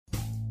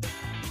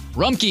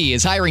Rumpke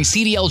is hiring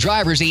CDL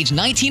drivers age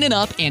 19 and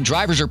up, and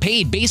drivers are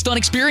paid based on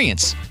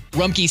experience.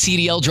 Rumpke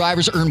CDL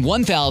drivers earn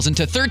 $1,000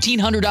 to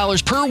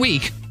 $1,300 per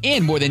week,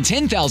 and more than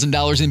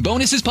 $10,000 in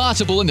bonuses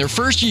possible in their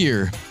first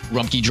year.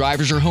 Rumpke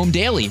drivers are home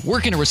daily,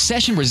 work in a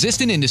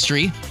recession-resistant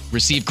industry,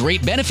 receive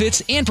great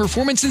benefits and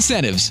performance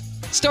incentives.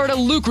 Start a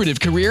lucrative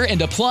career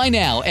and apply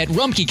now at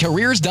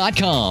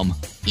rumpkecareers.com.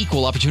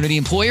 Equal opportunity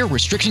employer.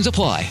 Restrictions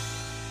apply.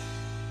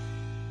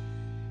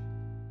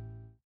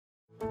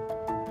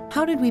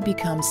 How did we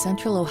become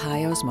Central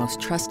Ohio's most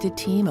trusted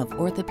team of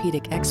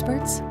orthopedic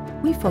experts?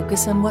 We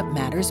focus on what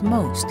matters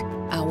most,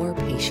 our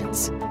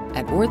patients.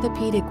 At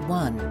Orthopedic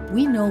One,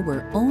 we know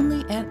we're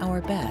only at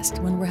our best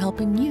when we're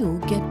helping you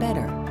get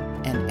better.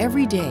 And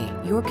every day,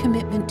 your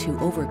commitment to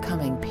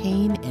overcoming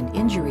pain and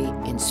injury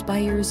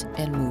inspires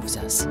and moves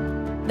us.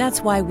 That's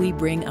why we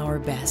bring our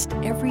best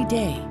every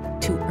day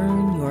to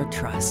earn your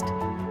trust.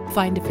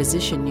 Find a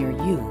physician near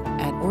you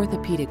at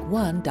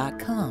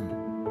orthopedic1.com.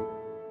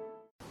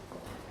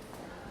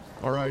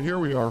 All right, here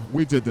we are.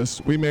 We did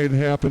this. We made it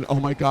happen. Oh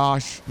my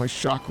gosh, my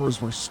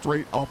chakras were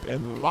straight up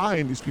in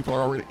line. These people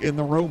are already in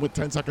the room with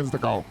 10 seconds to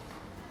go.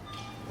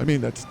 I mean,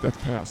 that's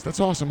past. That's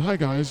awesome. Hi,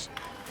 guys.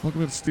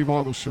 Welcome to the Steve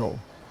Arlo Show.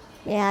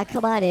 Yeah,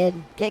 come on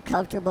in. Get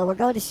comfortable. We're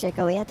going to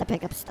ShitCo. We have to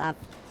pick up stuff.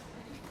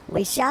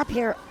 We shop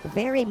here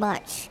very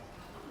much.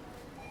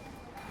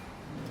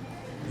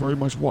 Very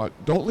much what?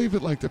 Don't leave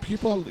it like the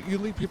people. You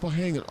leave people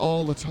hanging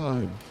all the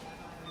time.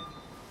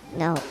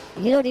 No,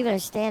 you don't even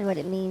understand what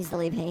it means to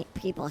leave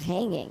people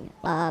hanging.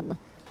 Let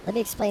me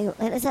explain.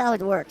 That's how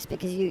it works,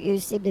 because you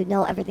seem to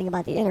know everything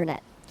about the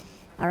internet.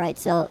 All right,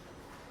 so.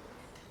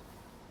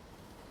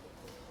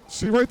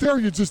 See right there,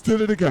 you just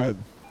did it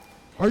again.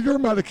 Are your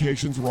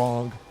medications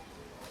wrong?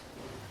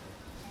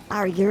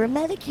 Are your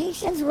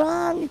medications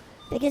wrong?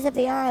 Because if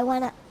they are, I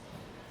want to.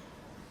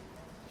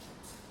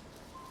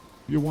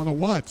 You want to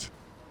what?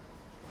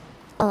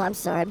 Oh, I'm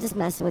sorry. I'm just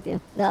messing with you.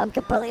 No, I'm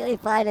completely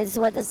fine. I just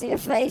wanted to see your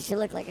face. You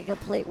look like a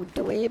complete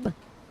dweeb.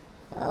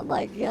 Oh,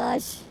 my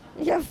gosh.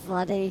 You're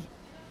funny.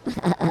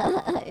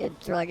 You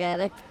drug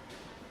addict.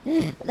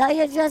 No,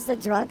 you're just a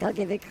drunk. I'll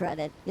give you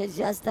credit. You're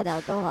just an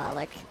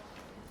alcoholic.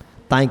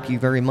 Thank you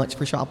very much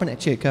for shopping at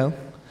ShitCo.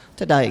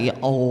 Today,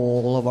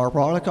 all of our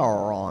products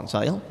are on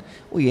sale.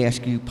 We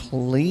ask you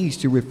please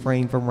to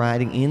refrain from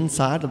riding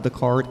inside of the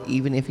cart,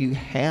 even if you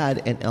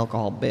had an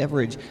alcohol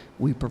beverage.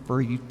 We prefer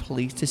you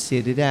please to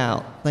sit it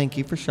out. Thank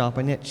you for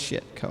shopping at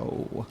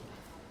ShitCo.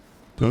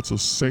 That's a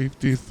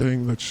safety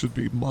thing that should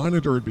be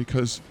monitored,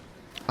 because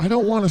I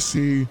don't want to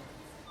see.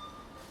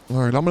 All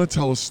right, I'm going to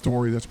tell a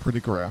story that's pretty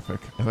graphic,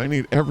 and I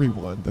need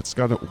everyone that's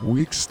got a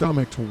weak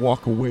stomach to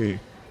walk away,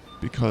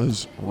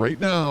 because right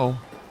now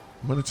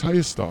I'm going to tell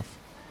you stuff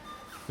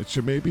that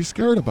you may be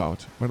scared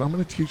about, but I'm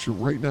going to teach you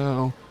right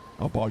now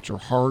about your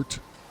heart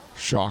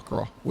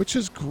chakra, which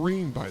is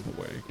green, by the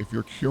way, if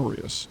you're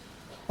curious.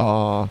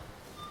 But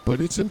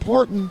it's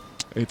important.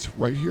 It's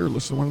right here.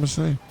 Listen to what I'm going to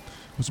say.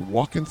 I was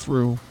walking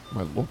through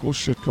my local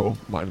ShitCo,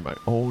 minding my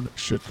own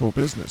ShitCo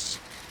business.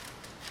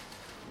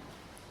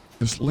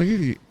 This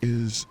lady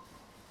is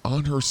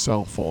on her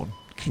cell phone.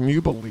 Can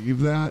you believe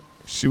that?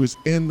 She was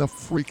in the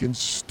freaking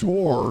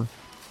store.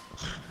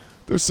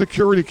 There's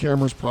security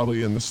cameras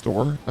probably in the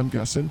store, I'm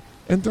guessing.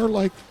 And they're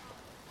like,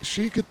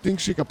 she could think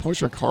she could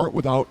push a cart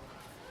without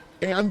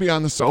and be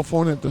on the cell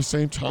phone at the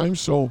same time.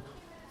 So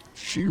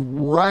she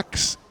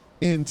wrecks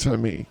into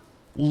me.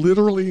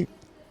 Literally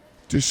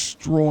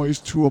destroys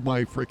 2 of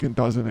my freaking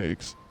dozen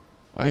eggs.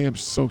 I am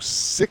so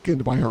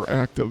sickened by her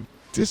act of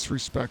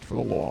disrespect for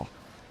the law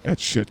at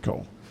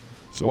ShitCo.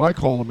 So I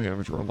call the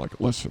manager. I'm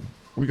like, listen,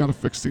 we got to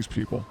fix these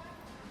people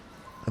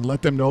and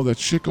let them know that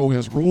ShitCo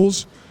has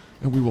rules,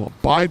 and we will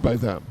abide by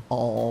them.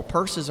 All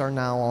purses are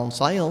now on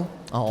sale.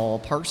 All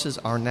purses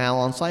are now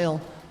on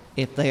sale.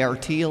 If they are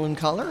teal in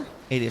color,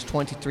 it is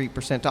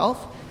 23%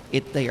 off.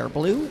 If they are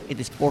blue, it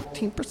is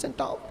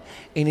 14% off.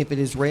 And if it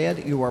is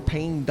red, you are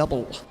paying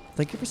double.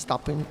 Thank you for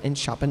stopping and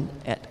shopping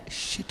at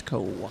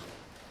ShitCo.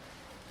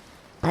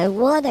 I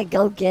want to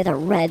go get a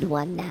red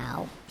one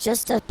now,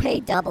 just to pay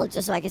double,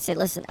 just so I can say,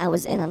 listen, I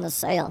was in on the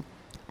sale.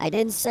 I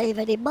didn't save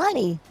any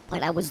money,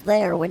 but I was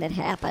there when it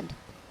happened.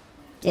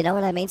 Do you know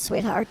what I mean,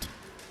 sweetheart?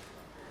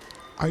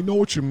 I know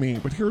what you mean,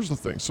 but here's the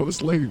thing. So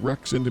this lady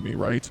wrecks into me,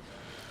 right?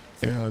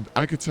 And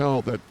I could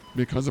tell that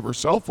because of her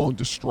cell phone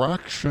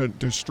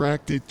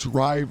distracted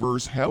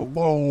drivers,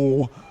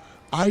 hello.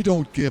 I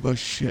don't give a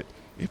shit.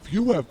 If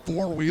you have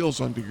 4 wheels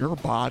under your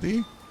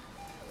body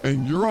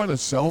and you're on a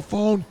cell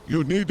phone,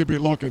 you need to be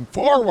looking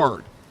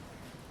forward.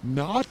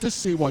 Not to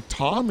see what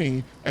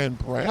Tommy and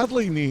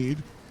Bradley need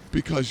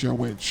because you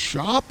went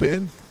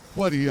shopping.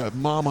 What are you,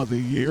 Mom of the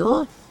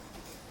Year?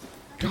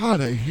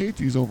 God, I hate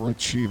these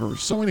overachievers.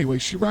 So anyway,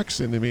 she wrecks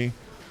into me,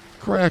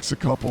 cracks a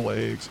couple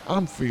eggs.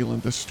 I'm feeling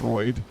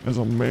destroyed as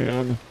a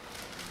man.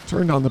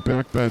 Turn down the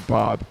back bed,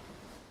 Bob.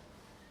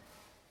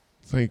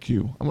 Thank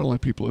you. I'm going to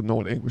let people know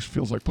what anguish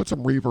feels like. Put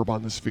some reverb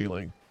on this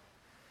feeling.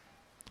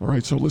 All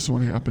right, so listen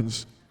what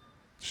happens.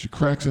 She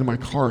cracks into my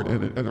cart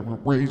and it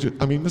rages.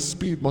 I mean, this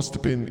speed must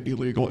have been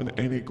illegal in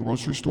any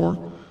grocery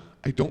store.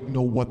 I don't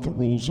know what the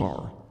rules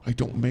are. I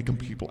don't make them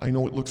people. I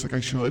know it looks like I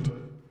should,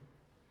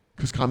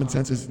 because common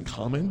sense isn't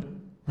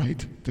common,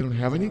 right? They don't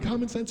have any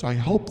common sense. I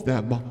help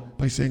them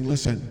by saying,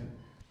 listen,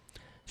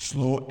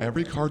 slow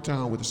every car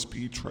down with a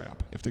speed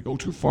trap. If they go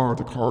too far,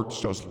 the cars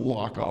just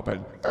lock up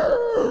and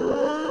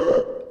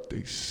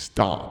they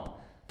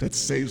stop. That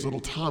saves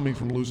little Tommy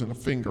from losing a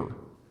finger,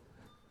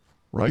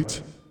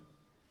 right?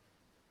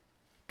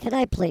 Can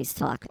I please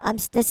talk?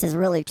 This is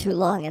really too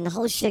long, and the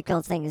whole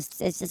ShitCo thing is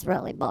just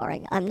really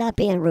boring. I'm not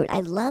being rude. I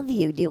love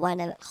you. Do you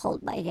want to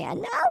hold my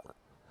hand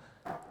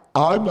now?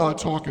 I'm not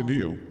talking to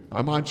you.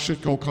 I'm on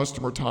ShitCo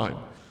customer time.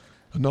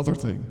 Another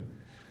thing.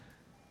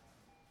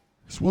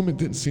 This woman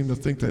didn't seem to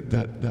think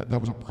that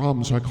was a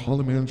problem, so I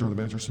called the manager. The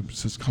manager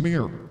says, come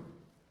here.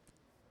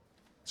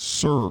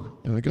 Sir.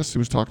 And I guess he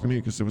was talking to me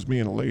because it was me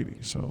and a lady,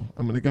 so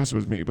I'm going to guess it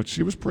was me. But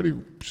she was pretty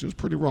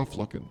rough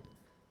looking.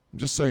 I'm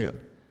just saying.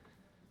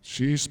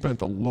 She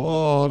spent a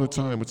lot of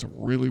time with some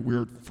really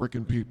weird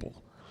freaking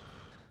people.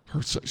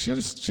 She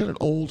had an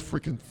old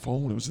freaking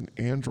phone. It was an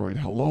Android.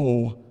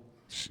 Hello.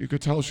 You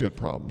could tell she had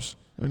problems.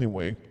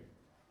 Anyway.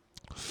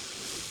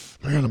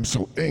 Man, I'm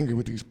so angry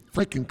with these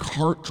freaking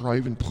cart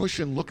driving,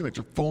 pushing, looking at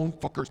your phone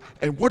fuckers.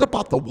 And what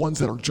about the ones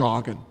that are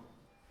jogging?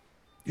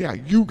 Yeah,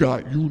 you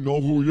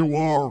know who you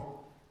are.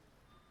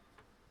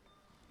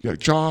 You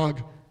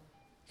jog.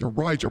 You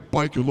ride your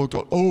bike, you look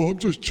up, oh, I'm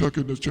just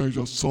checking to change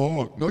a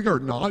song. No, you're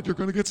not. You're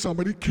going to get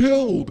somebody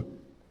killed.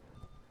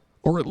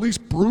 Or at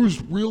least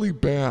bruised really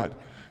bad.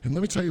 And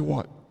let me tell you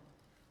what.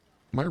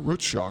 My root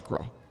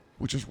chakra,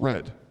 which is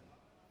red,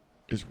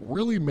 is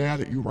really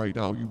mad at you right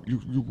now,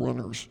 you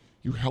runners,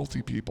 you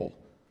healthy people.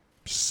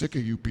 I'm sick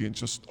of you being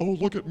just, oh,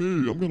 look at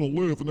me. I'm going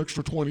to live an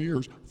extra 20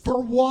 years. For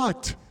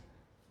what?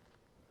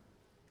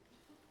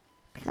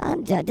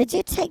 Calm down. Did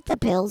you take the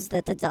pills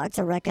that the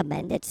doctor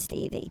recommended,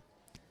 Stevie?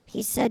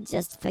 He said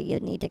just for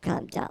you need to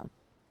calm down.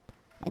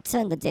 And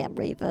turn the damn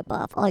reverb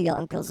off. All your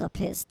uncles are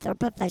pissed. They're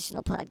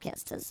professional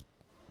podcasters.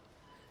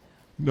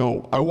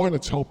 No, I want to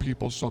tell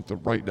people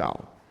something right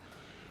now.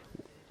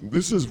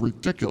 This is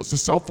ridiculous. The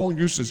cell phone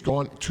use has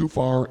gone too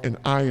far, and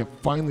I have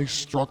finally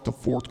struck the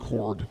fourth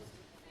chord.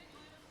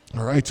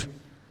 All right?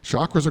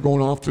 Chakras are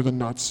going off through the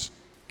nuts.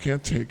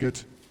 Can't take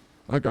it.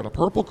 I got a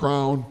purple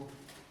crown.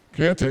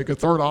 Can't take it.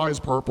 Third eye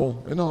is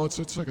purple. And no,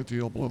 it's like a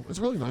teal blue. It's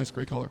really nice,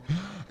 great color.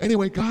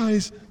 Anyway,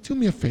 guys, do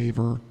me a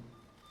favor.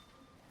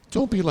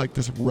 Don't be like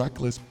this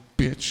reckless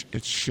bitch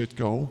at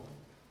ShitCo.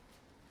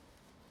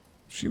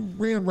 She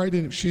ran right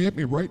in. She hit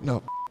me right in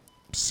the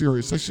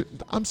serious.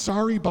 I'm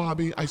sorry,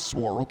 Bobby. I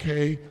swore,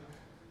 okay?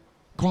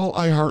 Call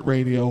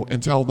iHeartRadio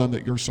and tell them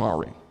that you're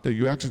sorry. That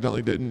you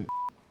accidentally didn't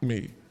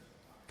me.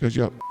 Because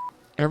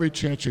every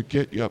chance you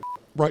get, you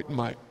right in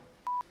my...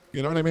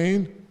 You know what I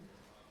mean?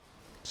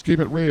 Just keep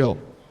it real.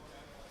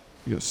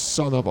 You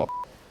son of a...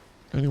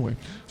 Anyway,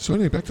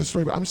 back to the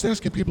story. But I'm just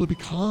asking people to be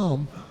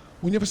calm.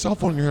 When you have a cell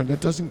phone in your hand,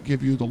 that doesn't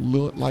give you the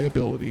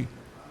liability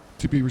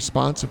to be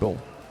responsible.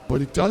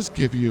 But it does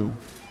give you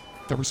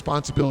the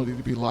responsibility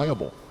to be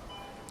liable.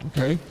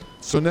 Okay?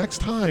 So next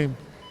time,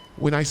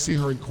 when I see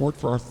her in court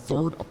for our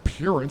third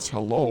appearance,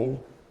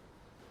 hello,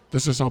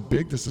 this is how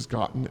big this has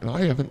gotten, and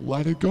I haven't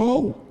let it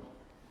go.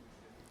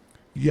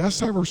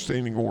 Yes, I have a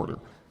restraining order.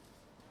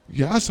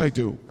 Yes, I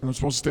do, and I'm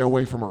supposed to stay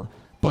away from her.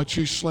 But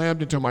she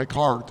slammed into my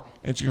cart,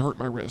 and she hurt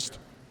my wrist.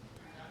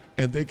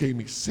 And they gave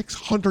me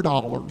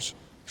 $600.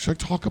 Should I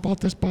talk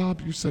about this,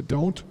 Bob? You said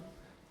don't?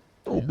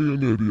 Don't be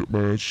an idiot,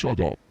 man. Shut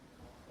up.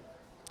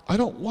 I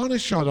don't want to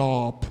shut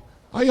up.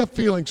 I have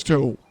feelings,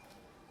 too.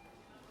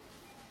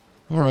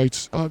 All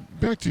right,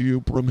 back to you,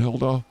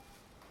 Broomhilda.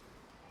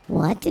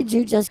 What did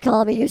you just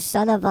call me, you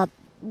son of a...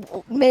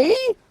 Me?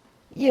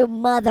 You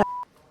mother...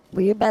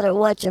 Well, you better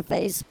watch your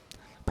face.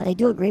 But I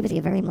do agree with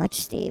you very much,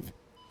 Steve.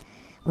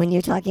 When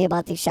you're talking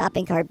about the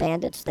shopping cart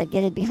bandits that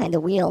get in behind the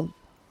wheel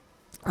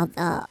of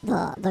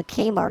the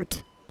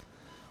Kmart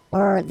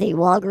or the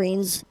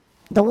Walgreens.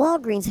 The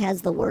Walgreens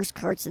has the worst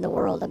carts in the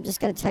world. I'm just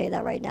going to tell you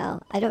that right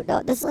now. I don't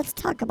know. Let's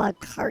talk about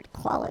cart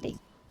quality.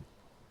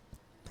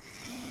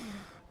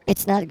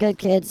 It's not good,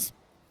 kids.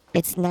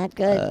 It's not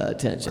good.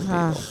 Attention,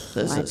 people.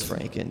 This is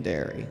Frank and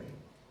Derry.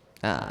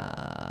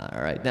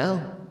 Right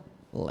now,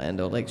 Land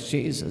O'Lakes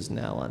cheese is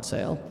now on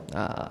sale.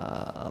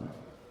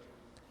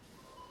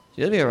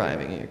 She'll be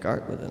arriving in your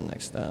cart within the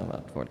next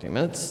about 14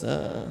 minutes.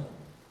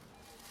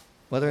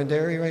 Weather in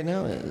Derry right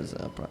now is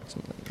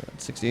approximately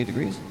 68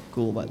 degrees,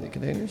 cool by the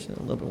containers, a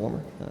little bit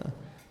warmer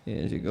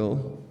as you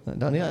go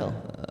down the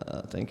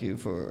aisle. Thank you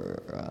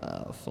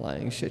for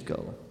flying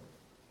ShitCo.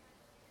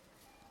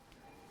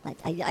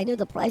 I knew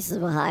the prices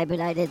were high, but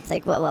I didn't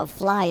think, well,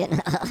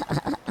 flying.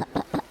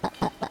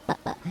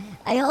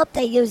 I hope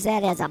they use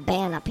that as a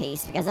banner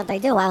piece, because if they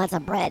do, well, it's a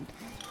bread.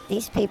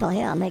 These people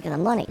here are making the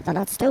money. They're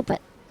not stupid.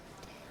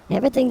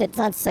 Everything that's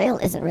on sale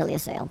isn't really a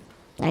sale.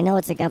 I know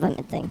it's a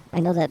government thing. I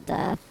know that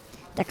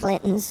the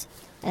Clintons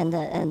and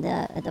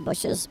the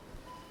Bushes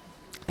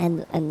and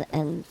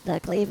the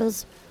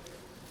Cleavers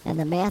and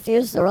the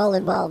Matthews, they're all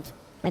involved.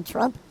 And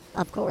Trump,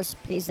 of course,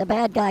 he's the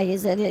bad guy.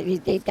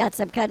 He's got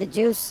some kind of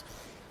juice.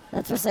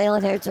 That's for sale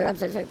in here, too. I'm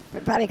sorry,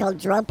 probably called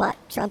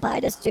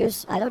Trumpitis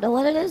juice. I don't know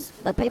what it is,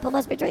 but people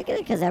must be drinking it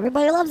because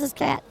everybody loves this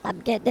cat.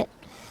 I'm getting it.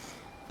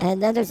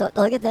 And then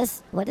look at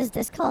this. What is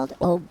this called?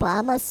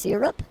 Obama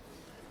syrup?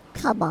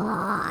 Come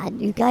on,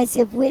 you guys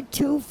have went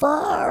too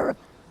far.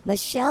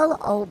 Michelle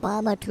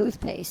Obama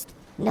toothpaste.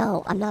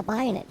 No, I'm not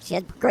buying it. She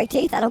had great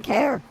teeth. I don't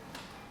care.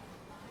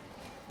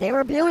 They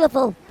were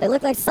beautiful. They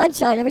looked like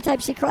sunshine every time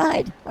she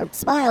cried or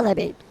smiled. I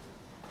mean,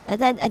 and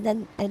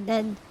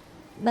then,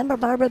 remember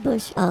Barbara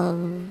Bush?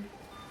 Oh,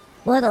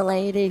 what a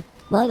lady!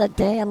 What a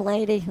damn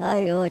lady!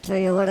 I tell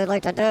you what I'd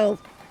like to do.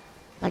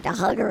 I'd like to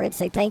hug her and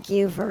say thank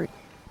you for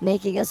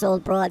making us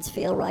old broads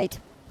feel right.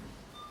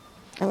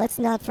 And let's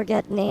not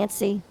forget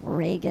Nancy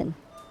Reagan.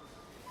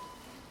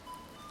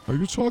 Are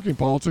you talking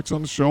politics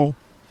on the show?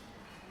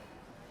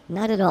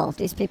 Not at all.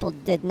 These people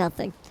did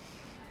nothing.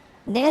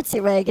 Nancy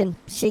Reagan,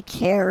 she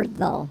cared,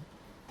 though.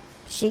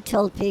 She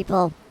told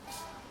people,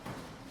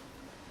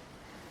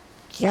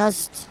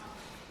 just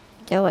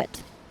do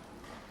it.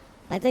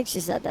 I think she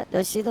said that.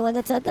 Was she the one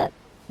that said that?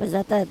 Was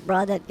that the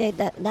broad that gave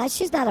that? No,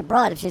 she's not a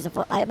broad if she's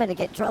I'm going to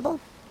get in trouble.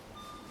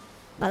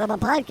 But I'm a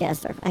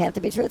podcaster. I have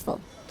to be truthful.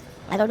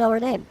 I don't know her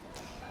name.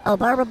 Oh,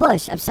 Barbara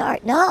Bush. I'm sorry.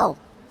 No.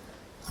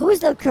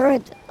 Who's the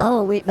current?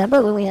 Oh,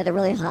 remember when we had a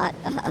really hot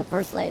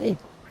first lady?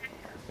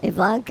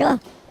 Ivanka?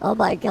 Oh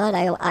my God!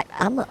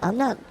 I'm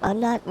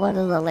not one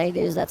of the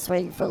ladies that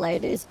swing for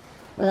ladies,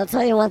 but I'll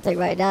tell you one thing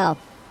right now.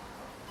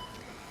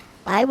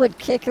 I would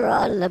kick her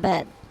out of the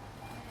bed,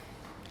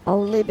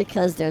 only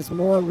because there's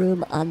more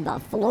room on the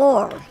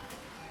floor.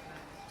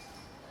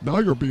 Now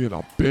you're being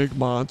a big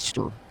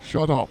monster.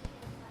 Shut up.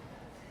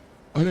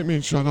 I didn't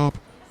mean shut up.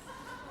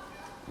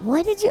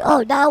 What did you?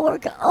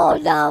 Oh,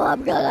 now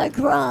I'm gonna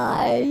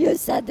cry. You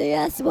said the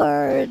S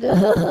word.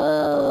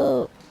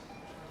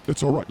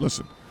 It's all right.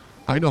 Listen,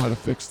 I know how to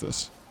fix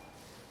this.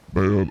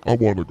 Man, I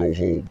want to go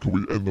home. Can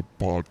we end the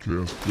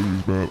podcast,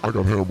 please, man? I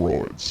got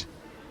hemorrhoids.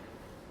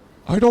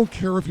 I don't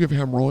care if you have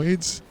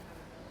hemorrhoids.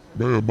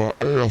 Man, my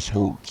ass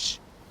hurts.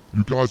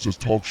 You guys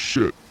just talk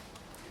shit.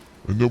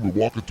 And then we're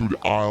walking through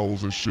the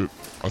aisles and shit.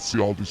 I see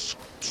all these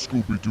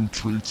Scooby-Doo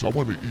treats. I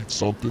want to eat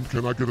something.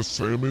 Can I get a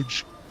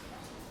sandwich?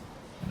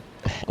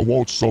 I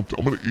want something.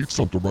 I'm going to eat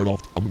something right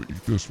off. I'm going to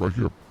eat this right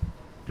here.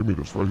 Give me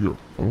this right here.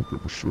 I don't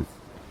give a shit.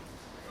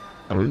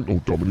 I ain't no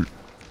dummy.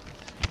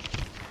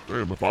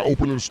 Damn, if I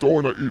open in the store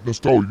and I eat in the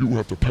store, you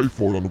have to pay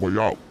for it on the way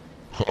out.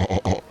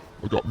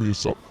 I got me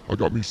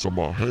some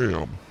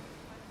ham.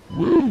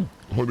 Woo,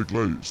 honey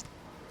glazed.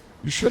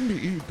 You shouldn't be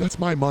eating. That's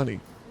my money.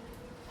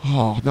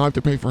 Oh, now I have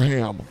to pay for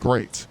ham.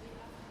 Great.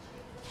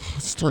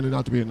 It's turning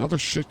out to be another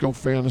ShitCo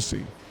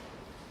fantasy.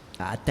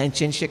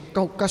 Attention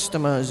ShitCo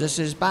customers, this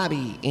is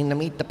Bobby in the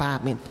meat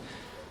department.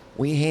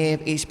 We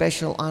have a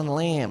special on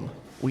lamb.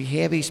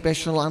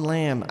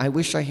 I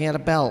wish I had a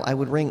bell. I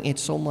would ring it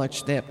so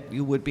much that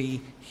you would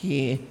be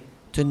here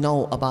to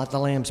know about the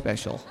lamb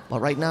special.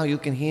 But right now you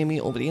can hear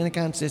me over the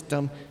intercom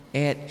system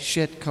at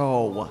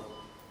ShitCo.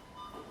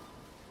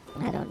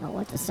 I don't know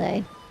what to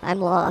say. I'm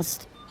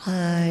lost.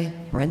 Hi,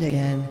 Brenda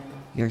again,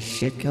 your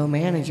ShitCo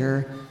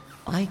manager.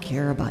 I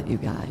care about you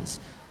guys.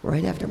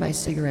 Right after my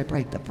cigarette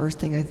break, the first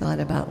thing I thought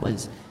about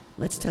was,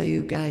 let's tell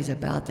you guys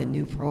about the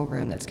new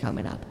program that's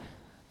coming up.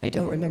 I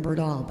don't remember it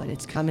all, but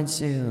it's coming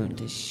soon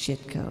to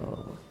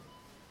ShitCo.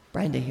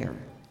 Brenda here,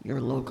 your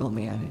local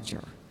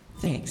manager.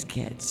 Thanks,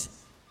 kids.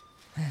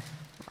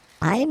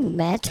 I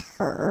met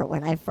her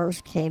when I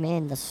first came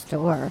in the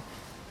store.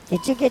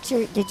 Did you get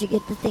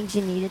the things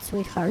you needed,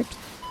 sweetheart?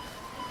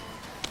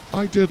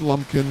 I did,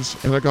 Lumpkins,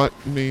 and I got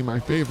me my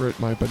favorite,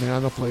 my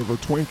banana flavored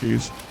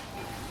Twinkies.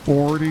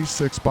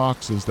 46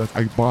 boxes that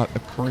I bought a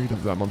crate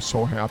of them. I'm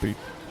so happy.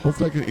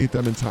 Hopefully I can eat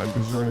them in time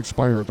because they're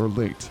expired. They're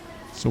late.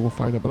 So we'll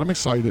find out. But I'm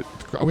excited.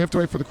 We have to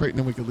wait for the crate and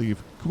then we can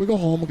leave. Can we go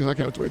home? Because I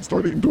can't wait to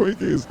start eating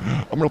Twinkies.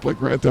 I'm gonna play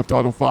Grand Theft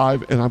Auto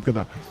 5 and I'm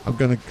gonna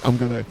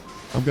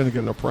get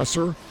an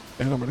oppressor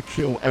and I'm gonna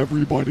kill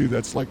everybody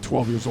that's like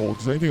 12 years old.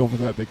 Because anything over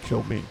that, they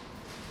kill me.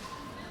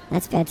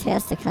 That's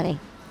fantastic, honey.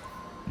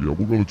 Yeah,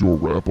 we're gonna do a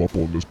wrap up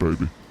on this,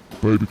 baby.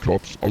 Baby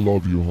cups, I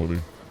love you, honey.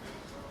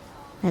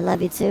 I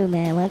love you too,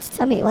 man. Why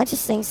don't you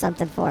sing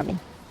something for me?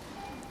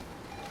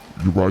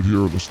 You right here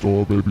in the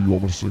store, baby. You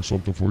want me to sing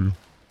something for you?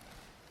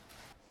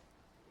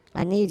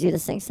 I need you to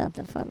sing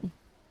something for me.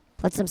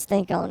 Put some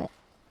stink on it.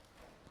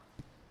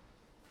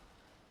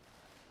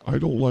 I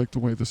don't like the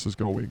way this is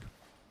going.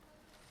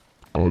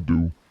 I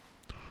do.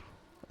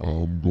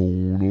 I'm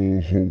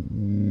gonna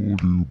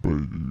hold you,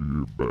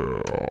 baby.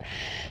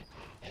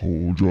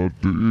 Hold you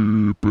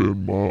deep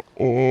in my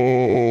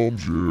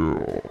arms,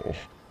 yeah.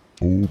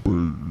 Oh,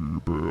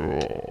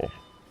 baby.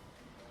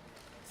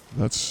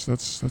 That's the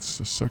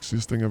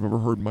sexiest thing I've ever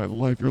heard in my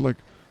life. You're like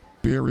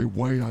Barry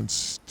White on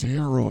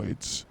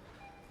steroids.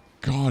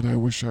 God, I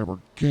wish I were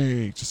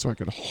gay just so I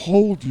could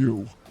hold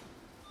you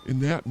in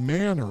that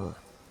manner.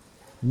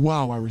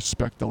 Wow, I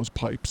respect those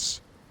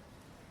pipes.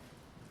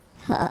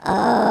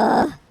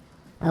 I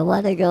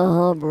want to go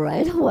home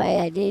right away.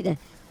 I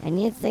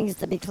need things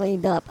to be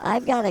cleaned up.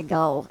 I've got to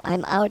go.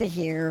 I'm out of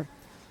here.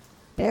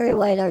 Barry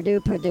White, our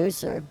new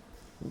producer.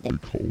 They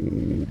call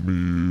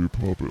me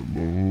Puppet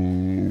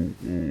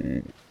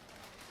Love.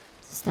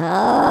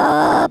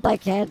 Stop! I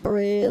can't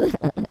breathe.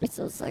 It's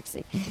so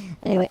sexy.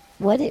 Anyway,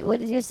 what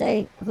did you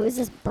say? Who is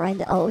this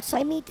Brenda? Oh, so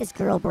I meet this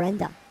girl,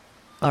 Brenda.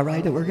 All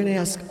right, and we're going to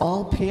ask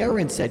all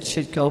parents at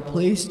ShitCo,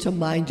 please, to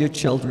mind your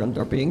children.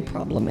 They're being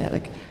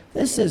problematic.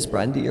 This is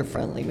Brenda, your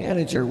friendly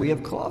manager. We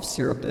have cough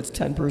syrup that's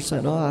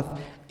 10% off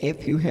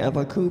if you have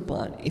a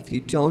coupon. If you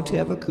don't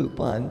have a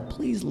coupon,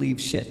 please leave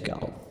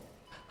ShitCo.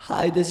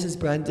 Hi, this is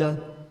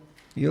Brenda,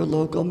 your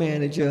local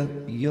manager,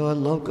 your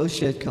local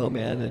ShitCo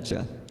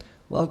manager.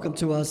 Welcome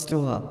to our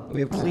store.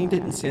 We have cleaned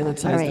it and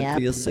sanitized it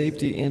for your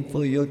safety and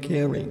for your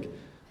caring.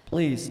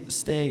 Please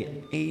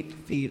stay 8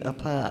 feet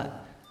apart.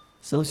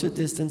 Social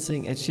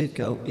distancing at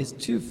ShitCo is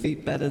 2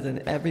 feet better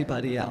than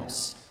everybody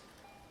else.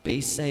 Be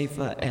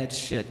safer at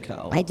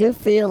ShitCo. I do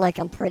feel like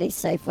I'm pretty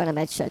safe when I'm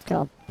at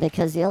ShitCo,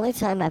 because the only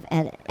time I've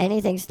had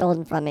anything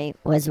stolen from me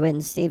was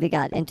when Stevie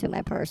got into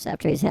my purse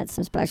after he's had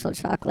some special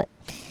chocolate.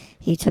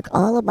 He took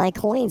all of my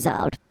coins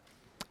out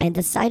and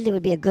decided it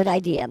would be a good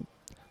idea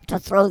to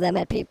throw them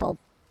at people.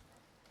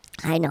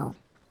 I know.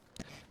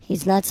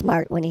 He's not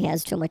smart when he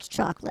has too much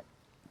chocolate.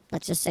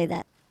 Let's just say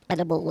that.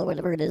 Edible or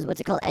whatever it is. What's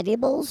it called?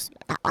 Edibles?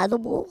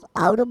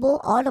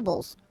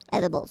 Audibles.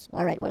 Edibles.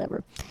 All right,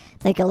 whatever.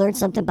 Think I learned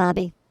something,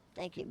 Bobby?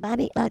 Thank you.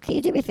 Bobby, can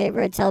you do me a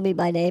favor and tell me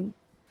my name?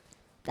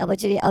 I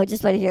want you to, I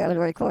just want to hear, I'm going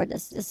to record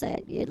this. Just say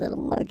it, you little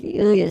monkey.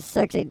 You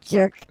sexy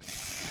jerk.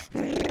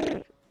 What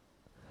do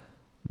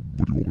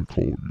you want me to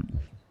call you?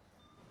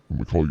 Want me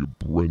to call you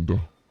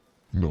Brenda?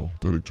 No,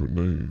 that ain't your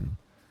name.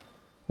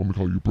 Want me to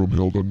call you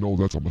Broomhilda? No,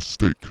 that's a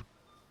mistake.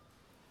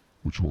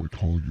 What you want me to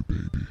call you,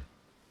 baby?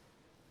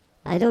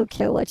 I don't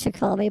care what you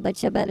call me,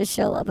 but you better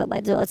show up at my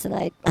door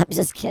tonight. I'm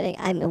just kidding.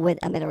 I'm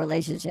in a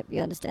relationship.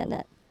 You understand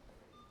that?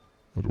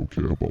 I don't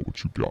care about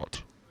what you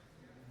got.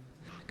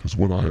 Because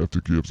what I have to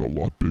give's a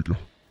lot bigger.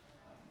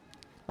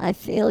 I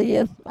feel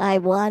you. I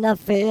want to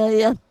feel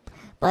you.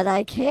 But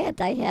I can't.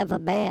 I have a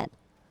man.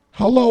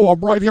 Hello, I'm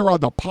right here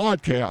on the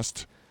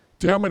podcast.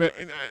 Damn it.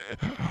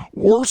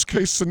 Worst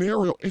case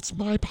scenario, it's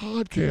my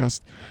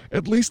podcast.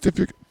 At least if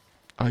you...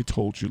 I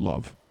told you,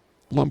 love.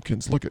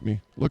 Lumpkins, look at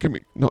me. Look at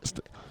me. No,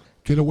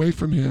 get away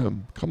from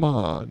him. Come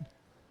on.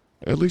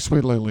 At least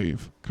wait till I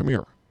leave. Come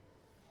here.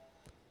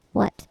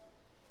 What?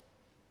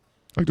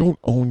 I don't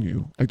own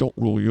you. I don't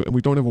rule you. And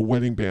we don't have a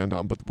wedding band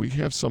on, but we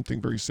have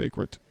something very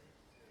sacred.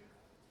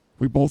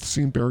 We both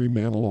seen Barry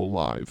Manilow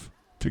live.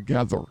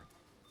 Together.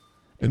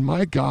 And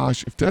my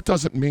gosh, if that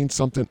doesn't mean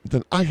something,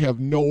 then I have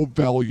no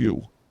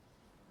value.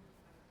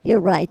 You're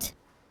right.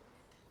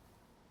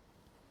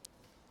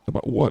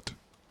 About what?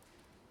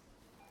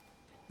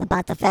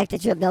 About the fact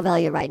that you have no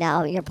value right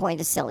now. Your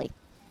point is silly.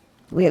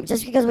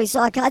 Just because we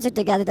saw a concert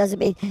together doesn't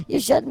mean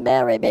you shouldn't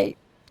marry me.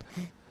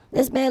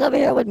 This man over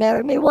here would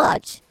marry me.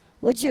 Watch.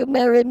 Would you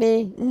marry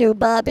me, new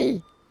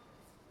Bobby?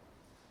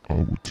 I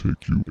would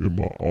take you in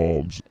my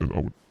arms and I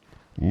would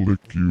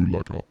lick you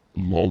like a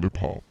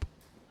lollipop.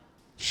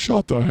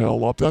 Shut the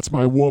hell up. That's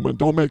my woman.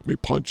 Don't make me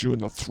punch you in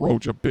the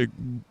throat, you big,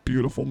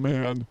 beautiful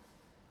man.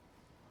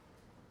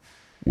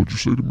 What'd you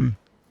say to me?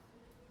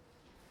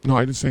 No,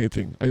 I didn't say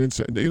anything. I didn't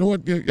say. You know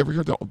what? You ever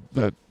heard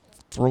that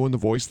throw in the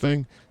voice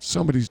thing?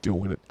 Somebody's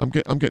doing it. I'm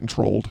getting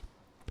trolled.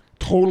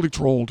 Totally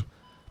trolled.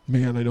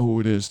 Man, I know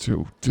who it is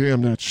too.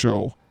 Damn that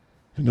show.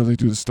 I know they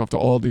do this stuff to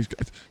all these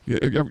guys.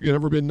 You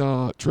ever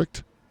been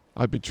tricked?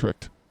 I've been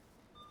tricked.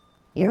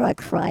 You're a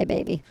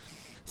crybaby.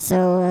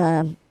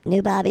 So,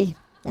 new Bobby,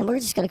 and we're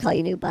just gonna call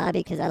you new Bobby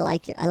because I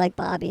like you. I like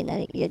Bobby,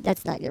 and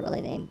that's not your really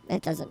name.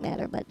 It doesn't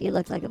matter, but you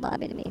look like a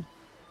Bobby to me.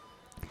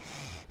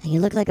 And you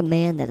look like a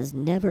man that has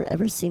never,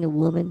 ever seen a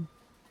woman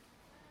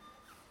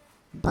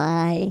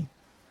buy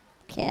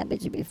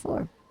cabbage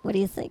before. What do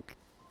you think?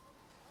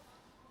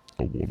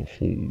 I want to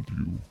hold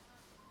you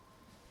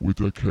with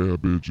that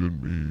cabbage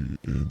in me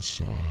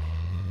inside.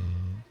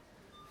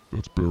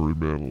 That's Barry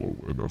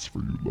Manilow, and that's for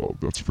you, love.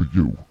 That's for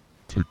you.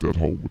 Take that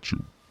home with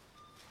you.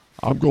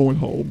 I'm going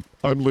home.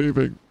 I'm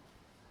leaving.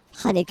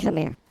 Honey, come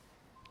here.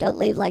 Don't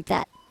leave like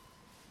that.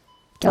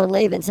 Don't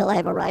leave until I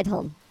have a ride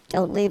home.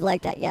 Don't leave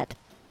like that yet.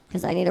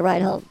 Because I need a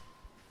ride home.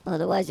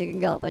 Otherwise you can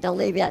go. But don't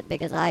leave yet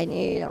because I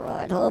need a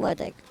ride home, I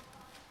think.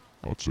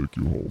 I'll take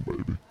you home,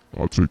 baby.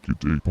 I'll take you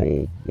deep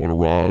home. Want to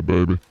ride,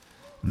 baby?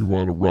 You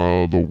want to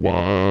ride the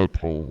white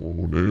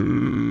pony?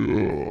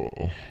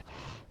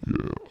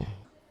 Yeah.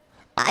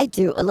 I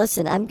do.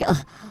 Listen,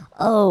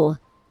 oh.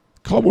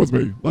 Come with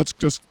me. Let's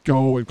just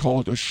go and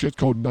call it a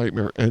ShitCo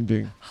nightmare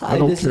ending. Hi, I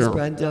don't this care. is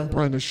Brenda.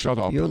 Brenda, shut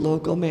up. Your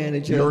local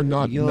manager. You're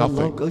not your nothing.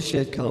 local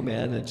ShitCo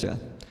manager.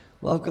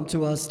 Welcome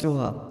to our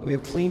store. We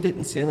have cleaned it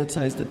and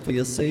sanitized it for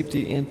your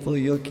safety and for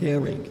your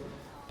caring.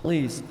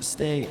 Please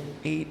stay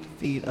 8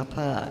 feet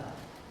apart.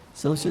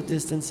 Social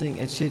distancing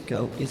at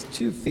ShitCo is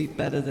 2 feet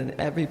better than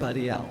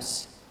everybody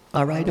else.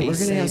 All right, and we're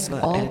going to ask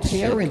all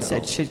parents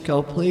at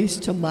ShitCo, please,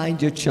 to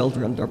mind your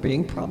children. They're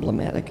being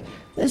problematic.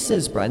 This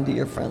is Brenda,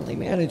 your friendly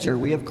manager.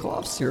 We have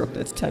cough syrup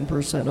that's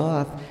 10%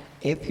 off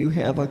if you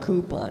have a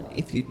coupon.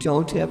 If you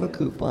don't have a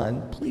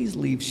coupon, please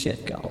leave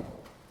ShitCo.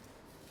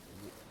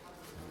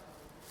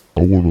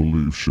 I want to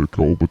leave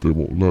ShitCo, but they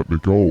won't let me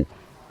go.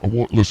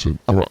 Listen,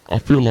 I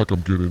feel like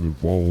I'm getting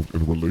involved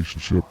in a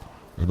relationship,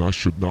 and I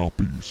should not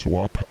be. So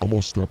I'm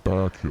gonna step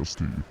back here,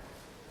 Steve.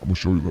 I'm gonna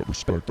show you that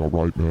respect, all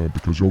right, man?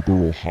 Because your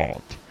girl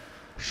hot.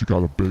 She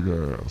got a big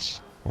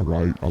ass, all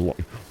right?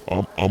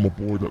 I'm a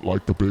boy that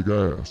like the big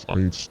ass. I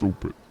ain't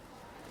stupid.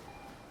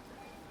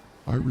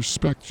 I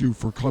respect you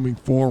for coming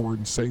forward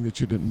and saying that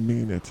you didn't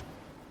mean it.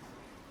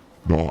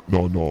 No, I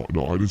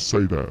didn't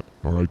say that,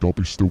 all right? Don't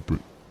be stupid.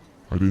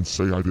 I didn't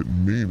say I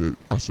didn't mean it.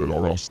 I said,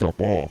 all right, I'll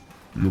step off.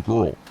 Your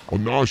girl. Oh,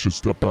 now I should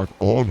step back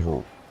on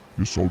her.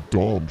 You're so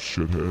dumb,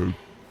 shithead.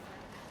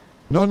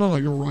 No,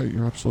 you're right.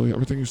 You're absolutely,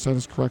 everything you said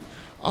is correct.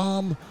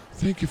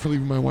 Thank you for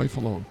leaving my wife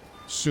alone.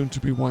 Soon to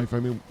be wife. I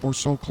mean, we're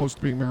so close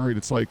to being married.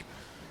 It's like,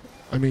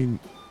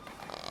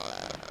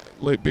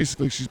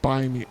 basically she's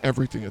buying me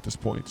everything at this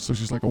point. So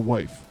she's like a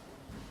wife.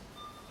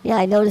 Yeah,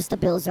 I noticed the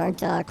bills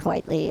aren't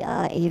quite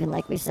even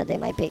like we said they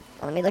might be.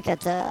 Let me look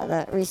at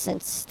the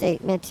recent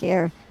statement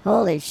here.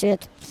 Holy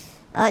shit.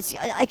 I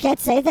can't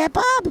say that,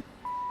 Bob.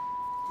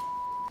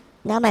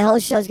 Now my whole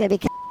show's going to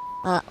be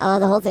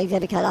the whole thing's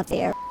going to be cut off the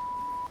air.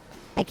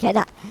 I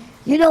cannot.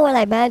 You know what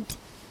I meant?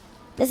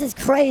 This is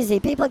crazy.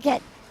 People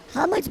get...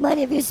 How much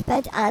money have you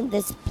spent on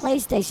this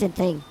PlayStation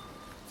thing?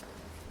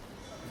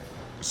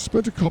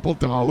 Spent a couple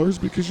dollars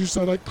because you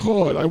said I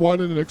could. I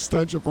wanted an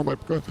extension for my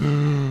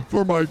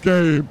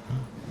game.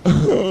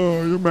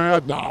 You're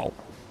mad now.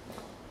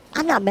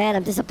 I'm not mad.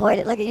 I'm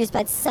disappointed. Look, you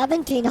spent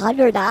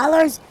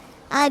 $1,700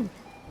 on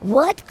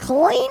what?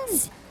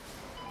 Coins?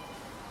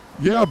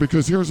 Yeah,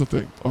 because here's the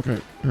thing. Okay,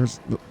 here's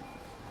the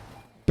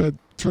bed.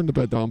 Turn the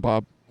bed down,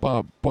 Bob.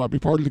 Bob, be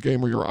part of the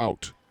game or you're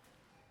out.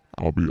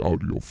 I'll be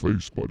out of your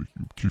face, buddy.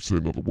 You keep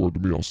saying another word to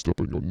me, I'll step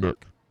on your neck.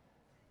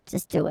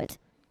 Just do it.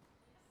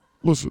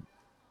 Listen,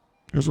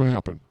 here's what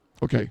happened.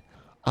 Okay,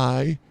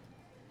 I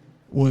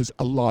was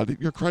allotted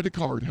your credit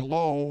card.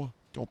 Hello,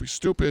 don't be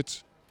stupid.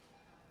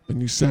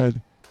 And you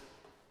said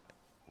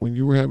when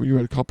you had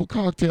a couple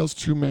cocktails,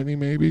 too many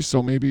maybe,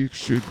 so maybe you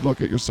should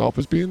look at yourself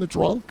as being the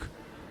drunk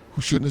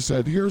who shouldn't have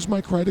said, here's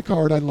my credit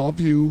card, I love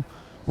you,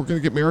 we're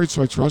going to get married,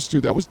 so I trust you.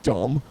 That was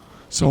dumb.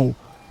 So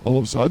all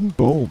of a sudden,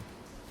 boom,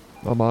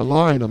 I'm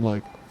online. I'm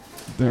like,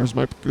 there's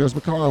my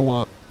car I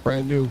want.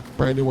 Brand new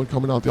one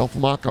coming out, the Alfa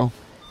Mako.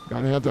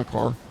 Gotta have that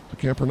car. I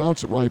can't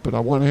pronounce it right, but I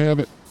want to have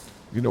it.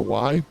 You know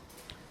why?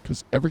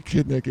 Because every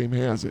kid in that game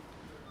has it.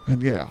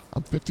 And yeah,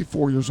 I'm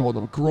 54 years old.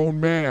 I'm a grown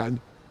man,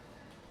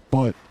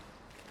 but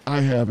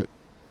I have it.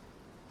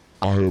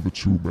 I have it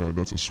too, man.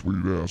 That's a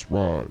sweet-ass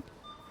ride.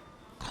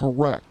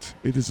 Correct.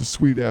 It is a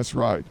sweet-ass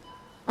ride.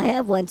 I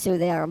have one too.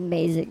 They are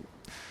amazing.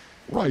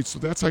 Right, so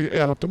that's how you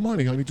add up the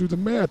money, honey. Do the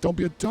math. Don't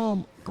be a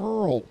dumb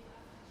girl.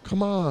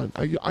 Come on.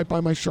 I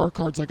buy my shark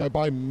cards like I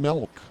buy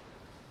milk.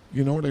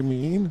 You know what I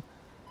mean?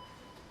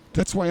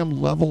 That's why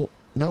I'm level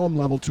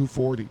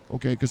 240,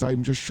 okay? Because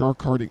I'm just shark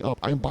carding up.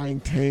 I'm buying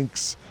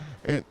tanks.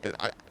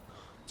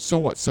 So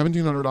what?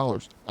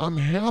 $1,700. I'm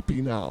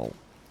happy now.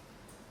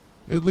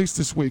 At least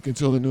this week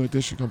until the new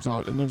edition comes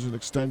out. And there's an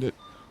extended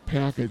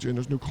package and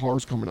there's new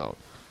cars coming out.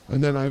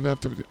 And then I have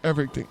to,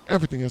 everything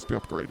has to be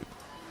upgraded.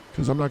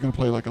 Because I'm not going to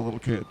play like a little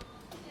kid.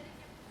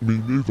 Me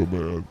neither,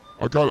 man.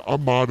 I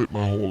modded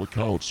my whole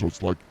account, so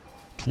it's like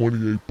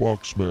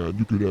 $28, man.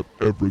 You could have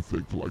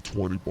everything for like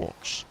 $20.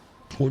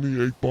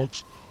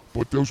 $28?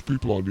 But those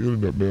people on the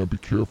internet, man, be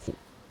careful.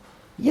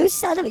 You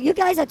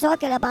guys are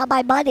talking about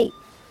my money.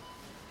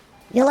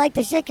 You like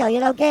the ShitCo, you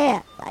don't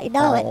care. I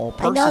know it. All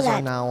I know purses that.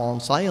 are now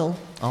on sale.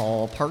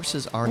 All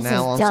purses are This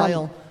now is on dumb.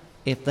 sale.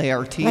 If they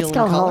are teal Let's in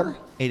go color, home.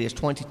 it is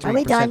 23% Are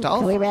we done? off.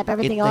 Can we wrap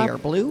everything if off? they are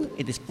blue,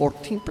 it is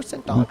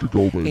 14% We off. could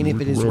go, baby. And if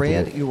We it can is wrap it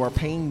red, up. you are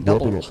paying Wrap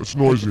double. it up. It's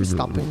noisy in here.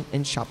 Stopping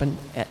and shopping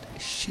at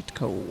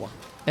ShitCo.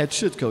 At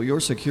ShitCo, your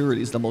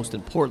security is the most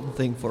important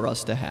thing for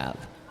us to have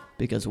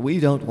because we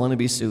don't want to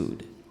be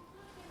sued.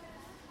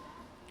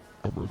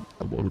 I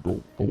want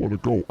to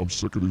go. I'm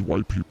sick of these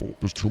white people.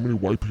 There's too many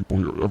white people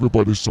here.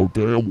 Everybody's so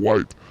damn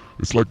white.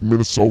 It's like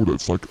Minnesota.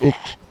 It's like, ugh.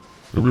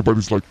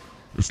 Everybody's like,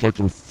 it's like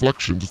a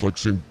reflection. It's like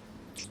seeing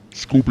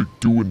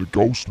Scooby-Doo and the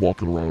ghost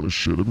walking around and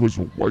shit. Everybody's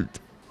so white.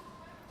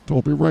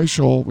 Don't be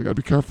racial. We gotta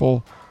be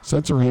careful.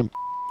 Censor him.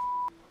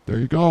 There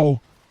you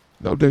go.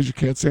 Nowadays you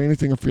can't say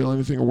anything or feel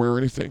anything or wear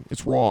anything.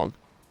 It's wrong.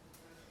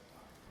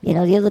 You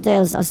know, the other day I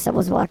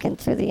was walking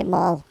through the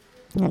mall,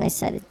 and I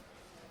said,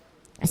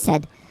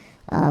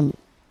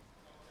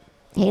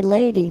 hey,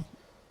 lady.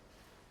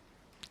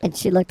 And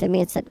she looked at me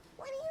and said,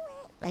 what are you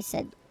at? I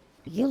said,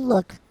 you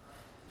look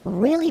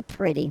really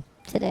pretty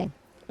today.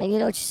 And you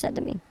know what she said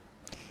to me?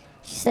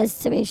 She says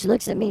to me, she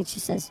looks at me and she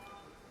says,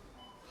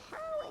 how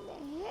in the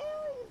hell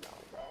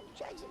are you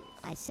judging me?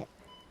 I said,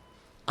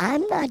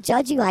 I'm not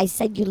judging you. I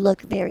said, you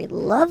look very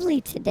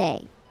lovely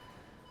today.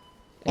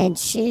 And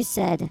she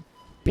said,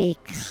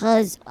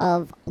 because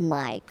of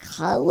my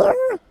color?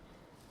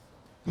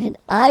 And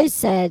I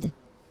said,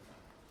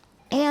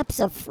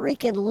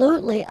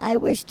 Abso-freaking-lutely. I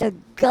wish to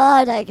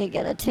God I could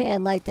get a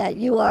tan like that.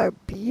 You are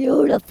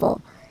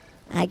beautiful.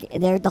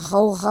 There, the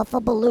whole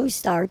huffabaloo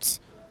starts,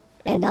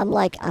 and I'm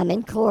like, I'm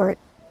in court,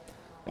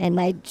 and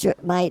my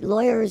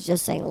lawyer is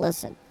just saying,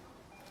 listen,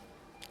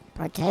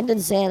 pretend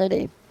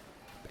insanity,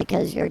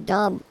 because you're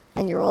dumb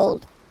and you're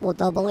old. Well,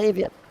 they'll believe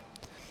you.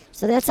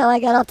 So that's how I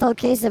got off the whole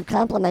case of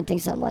complimenting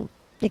someone.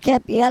 You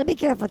gotta be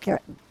careful,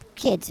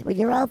 kids, when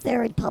you're out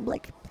there in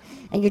public,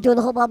 and you're doing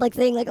the whole public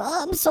thing, like,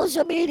 oh, I'm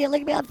social media,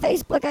 look at me on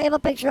Facebook, I have a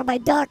picture of my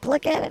duck,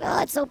 look at it,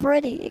 oh, it's so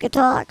pretty, you can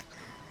talk.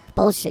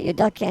 Bullshit, your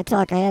duck can't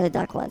talk. I had a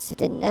duck once. It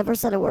didn't ever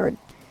said a word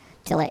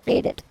till I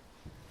ate it.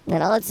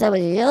 And all it said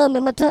was, yum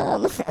in my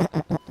tongue.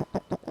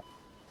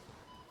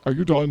 Are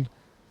you done?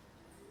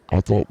 I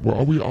thought, well,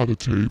 are we out of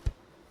tape?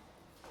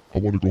 I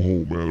want to go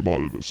home, man. I'm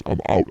out of this. I'm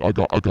out. I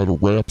got a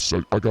rap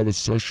set. I got a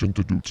session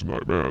to do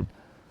tonight, man.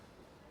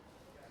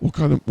 What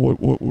kind of,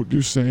 what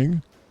you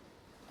sing?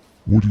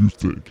 What do you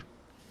think?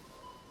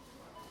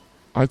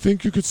 I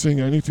think you could sing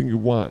anything you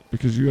want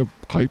because you have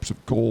pipes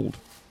of gold.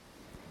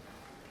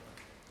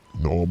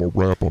 No, I'm a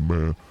rapper,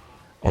 man.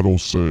 I don't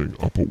sing.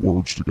 I put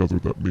words together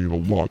that mean a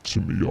lot to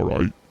me,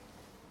 alright?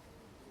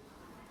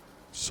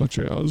 Such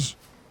as?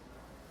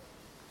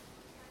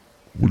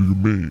 What do you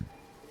mean?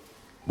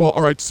 Well,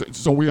 all right.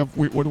 So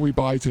what do we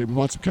buy today? We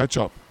want some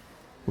ketchup.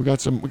 We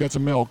got some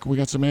milk. We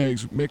got some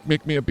eggs.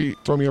 Make me a beat.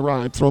 Throw me a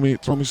rhyme. Throw me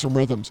some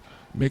rhythms.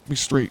 Make me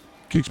street.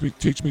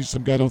 Teach me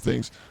some ghetto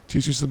things.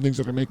 Teach me some things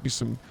that are make me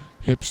some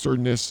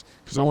hipsterness.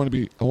 Because I want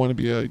to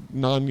be a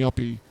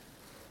non-yuppie,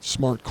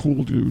 smart,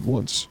 cool dude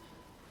once.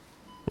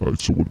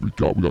 Alright, so what do we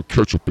got? We got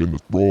ketchup in the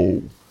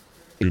roll,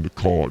 in the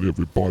car, and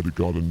everybody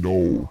gotta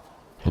know.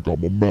 I got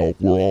my milk.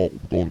 We're all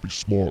gonna be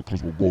smart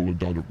because we're rolling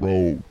down the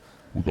road.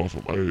 We got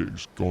some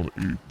eggs. Gonna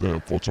eat them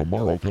for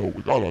tomorrow. Okay,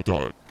 we gotta do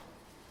it.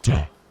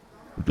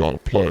 We gotta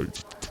play.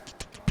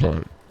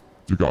 Play.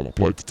 You gotta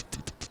play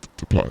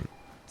to play.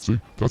 See,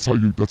 that's how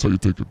you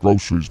take your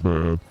groceries,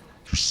 man.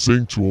 You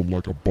sing to them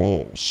like a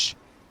boss.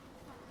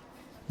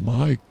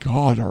 My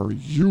God, are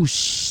you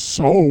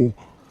so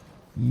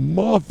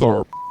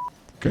mother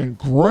f***ing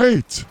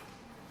great?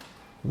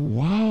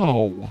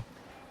 Wow.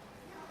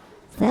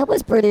 That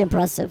was pretty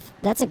impressive.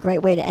 That's a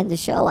great way to end the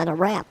show on a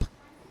rap.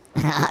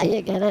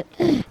 You get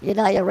it? You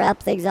know you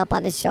wrap things up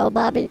on the show,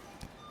 Bobby?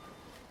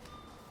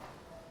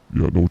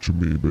 Yeah, I know what you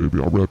mean,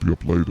 baby. I'll wrap you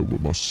up later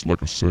with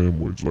like a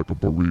sandwich, like a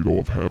burrito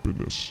of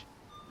happiness.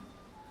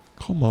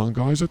 Come on,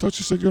 guys. I thought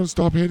you said you're going to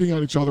stop hitting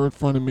on each other in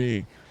front of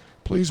me.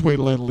 Please wait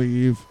till I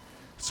leave.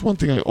 It's one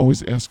thing I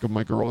always ask of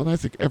my girl, and I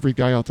think every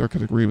guy out there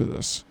could agree with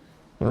this.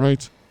 All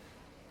right?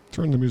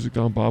 Turn the music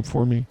down, Bob,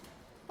 for me.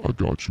 I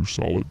got you,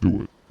 solid.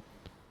 Do it.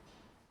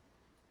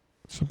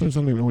 Sometimes I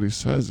don't even know what he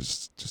says.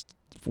 It's just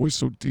voice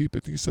so deep. I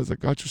think he says, I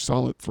got you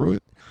solid through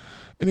it.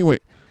 Anyway,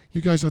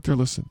 you guys out there,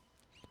 listen.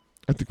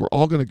 I think we're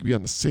all going to be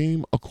on the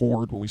same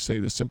accord when we say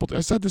this simple thing.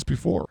 I said this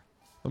before.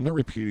 I'm not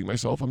repeating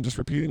myself. I'm just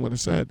repeating what I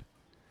said.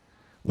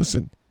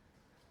 Listen,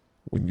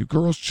 when you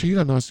girls cheat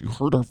on us, you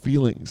hurt our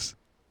feelings.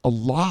 A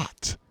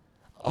lot.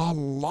 A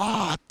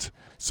lot.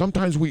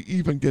 Sometimes we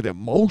even get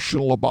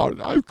emotional about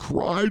it. I've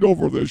cried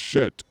over this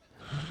shit.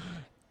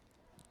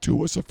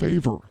 Do us a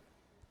favor.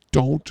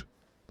 Don't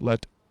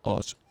let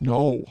us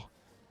know.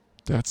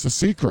 That's the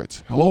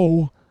secret.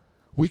 Hello?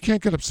 We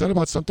can't get upset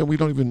about something we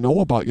don't even know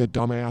about, you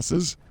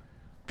dumbasses.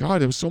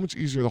 God, it was so much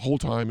easier the whole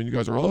time, and you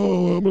guys are,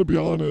 oh, I'm going to be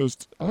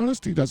honest.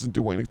 Honesty doesn't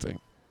do anything.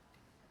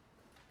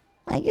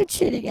 Are you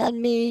cheating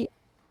on me?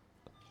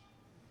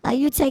 Are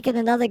you taking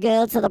another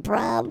girl to the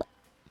prom?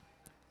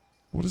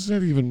 What does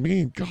that even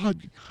mean?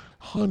 God,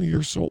 honey,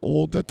 you're so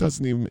old. That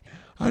doesn't even...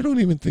 I don't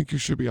even think you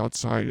should be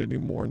outside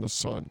anymore in the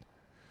sun.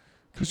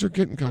 Because you're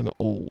getting kind of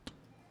old.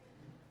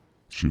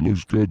 She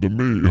looks good to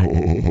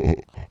me.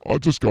 I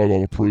just got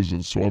out of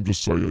prison, so I'm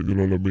just saying, you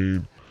know what I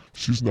mean?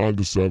 She's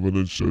 97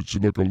 and shit. She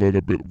look a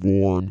little bit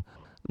worn,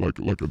 like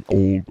an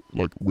old,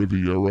 like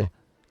Riviera.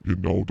 You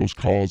know, those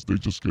cars, they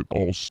just get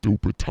all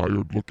stupid,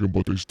 tired looking,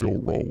 but they still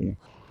roll.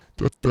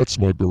 That's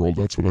my girl.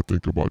 That's what I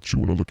think about you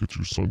when I look at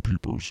you, sun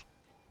peepers.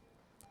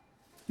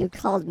 You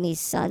called me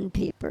sun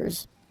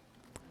peepers.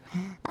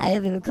 I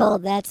haven't been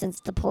called that since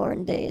the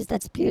porn days.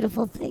 That's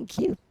beautiful. Thank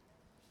you.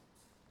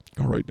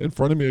 All right, in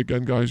front of me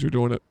again, guys. You're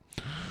doing it.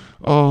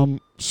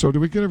 So did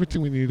we get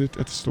everything we needed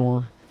at the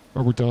store?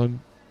 Are we done?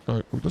 All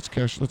right, let's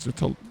cash. Let's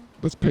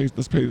pay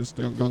this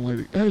young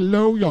lady.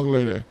 Hello, young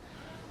lady.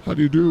 How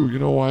do you do? You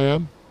know who I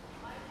am?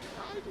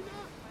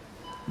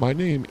 My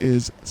name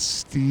is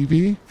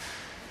Stevie.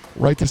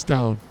 Write this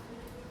down.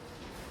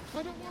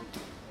 I don't want to.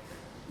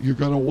 You're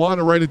going to want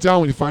to write it down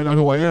when you find out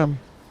who I am.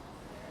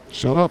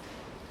 Shut up.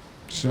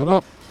 Shut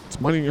up. It's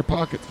money in your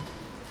pocket.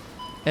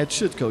 At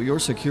ShitCo, your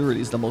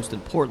security is the most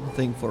important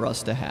thing for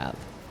us to have,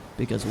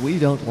 because we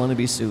don't want to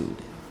be sued.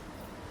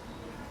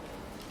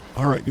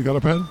 All right, you got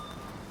a pen?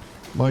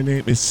 My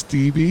name is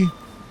Stevie.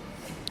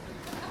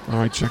 All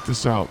right, check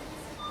this out.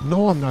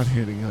 No, I'm not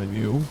hitting on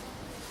you.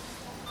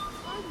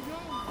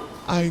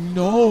 I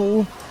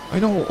know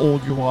how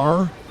old you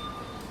are.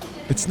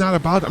 It's not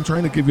about, I'm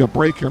trying to give you a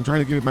break here. I'm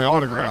trying to give you my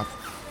autograph.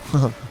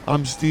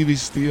 I'm Stevie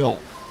Steele.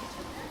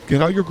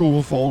 Get out your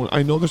Google phone.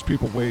 I know there's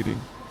people waiting.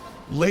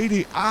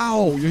 Lady,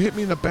 ow! You hit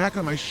me in the back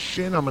of my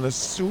shin. I'm gonna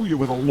sue you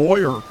with a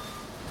lawyer.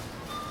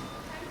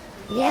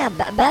 Yeah,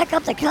 back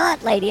up the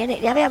cart, lady. You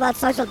ever hear about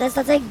social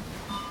distancing?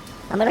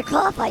 I'm gonna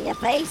cough on your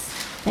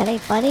face. That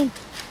ain't funny.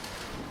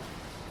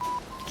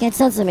 Can't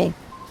censor me.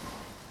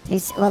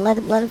 Let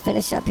him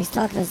finish up. He's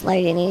talking to this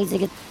lady and he needs to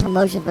get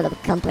promotion for the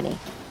company.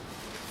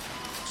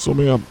 So,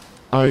 ma'am,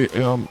 I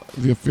am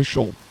the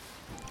official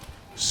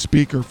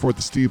speaker for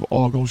the Steve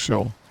Augo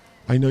Show.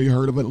 I know you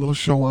heard of it. A little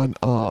show on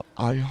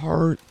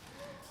iHeart,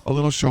 a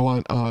little show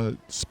on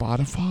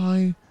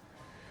Spotify,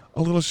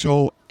 a little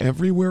show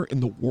everywhere in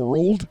the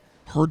world,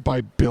 heard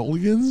by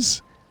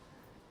billions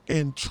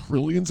and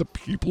trillions of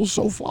people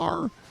so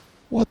far.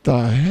 What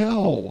the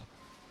hell?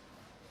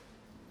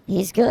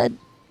 He's good.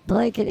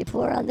 Boy, can he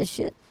pour on this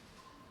shit.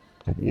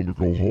 I want to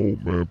go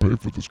home, man. Pay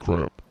for this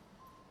crap.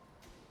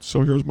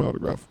 So here's my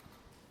autograph.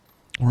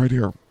 Right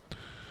here.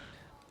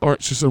 All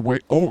right, she said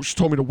wait. Oh, she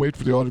told me to wait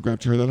for the autograph.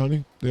 Did you hear that,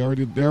 honey? They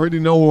already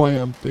know who I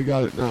am. They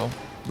got it now.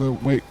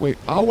 Wait.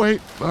 I'll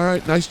wait. All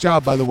right, nice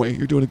job, by the way.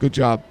 You're doing a good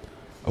job.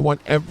 I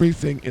want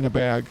everything in a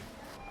bag,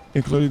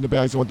 including the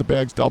bags. I want the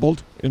bags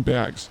doubled in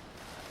bags.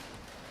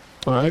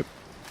 All right?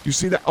 You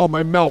see that? Oh,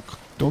 my milk.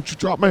 Don't you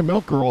drop my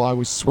milk, girl.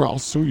 I swear I'll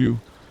sue you.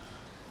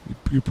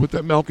 You put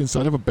that milk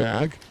inside of a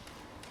bag.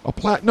 A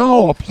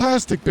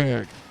plastic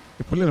bag.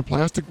 You put it in a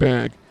plastic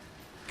bag.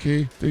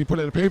 Okay? Then you put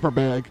it in a paper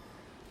bag.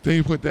 Then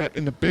you put that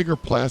in the bigger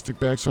plastic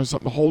bag so I have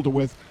something to hold it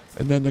with.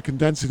 And then the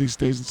condensity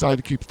stays inside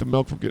to keep the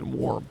milk from getting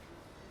warm.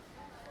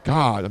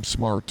 God, I'm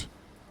smart.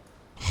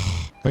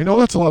 I know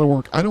that's a lot of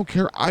work. I don't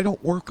care. I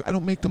don't work. I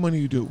don't make the money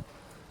you do.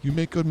 You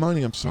make good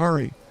money. I'm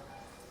sorry.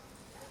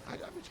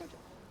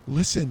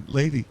 Listen,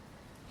 lady.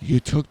 You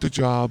took the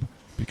job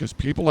because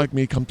people like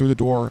me come through the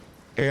door,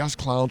 ass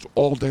clowns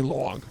all day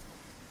long.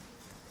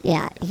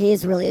 Yeah, he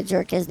is really a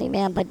jerk, isn't he,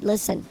 man? But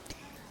listen,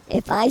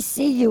 if I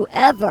see you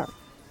ever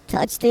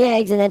touch the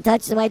eggs and then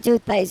touch my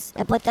toothpaste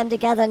and put them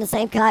together in the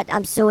same cart,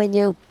 I'm suing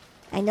you.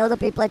 I know the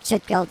people at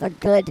ShitCo. They're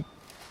good.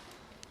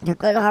 They're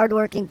good,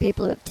 hard-working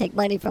people who take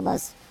money from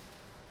us.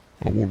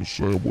 I want a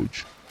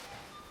sandwich.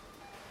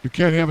 You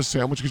can't have a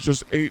sandwich because you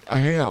just ate a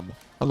ham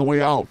on the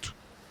way out.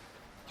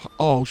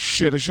 Oh,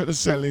 shit. I shouldn't have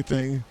said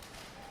anything.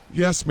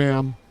 Yes,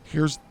 ma'am.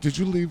 Did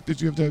you leave?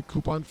 Did you have the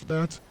coupon for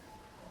that?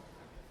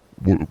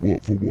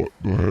 What for what?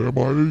 The ham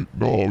I ate?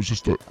 No, it was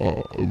just it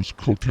was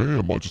cooked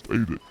ham. I just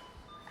ate it.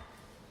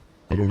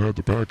 I don't have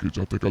the package.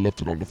 I think I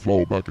left it on the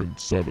floor back in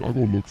 7. I'll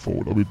go look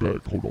for it. I'll be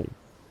back. Hold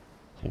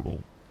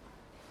on.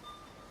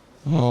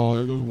 Oh,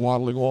 there goes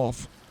waddling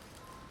off.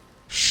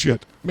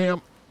 Shit.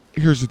 Ma'am,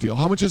 here's the deal.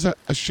 How much is a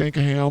shank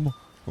of ham?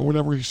 Or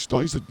whatever he stole?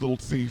 He's a little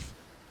thief.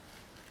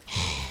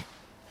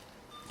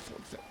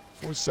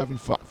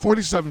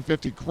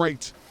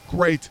 $47.50.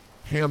 Great.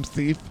 Ham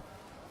thief.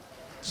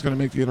 He's going to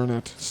make the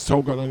internet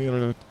so good on the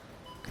internet.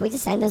 Can we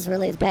just end this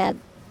really? It's bad.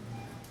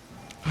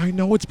 I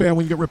know it's bad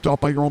when you get ripped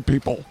off by your own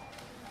people.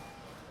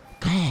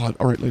 God.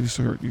 All right, ladies,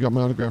 so you got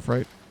my autograph,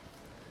 right?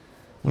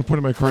 I'm going to put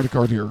in my credit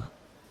card here.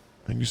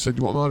 And you said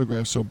you want my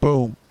autograph, so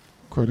boom.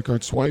 Credit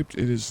card swiped.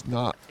 It is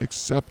not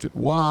accepted.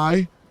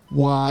 Why?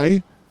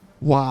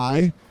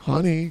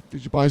 Honey,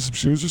 did you buy some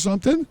shoes or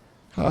something?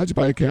 Did you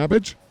buy a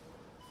cabbage?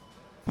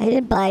 I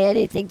didn't buy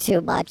anything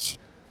too much.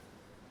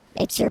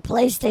 It's your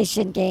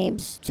PlayStation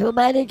games. Too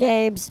many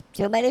games.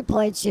 Too many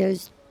points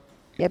used.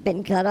 You're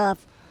being cut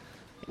off.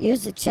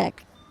 Use a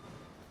check.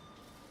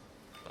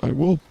 I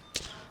will.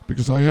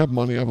 Because I have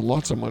money. I have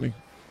lots of money.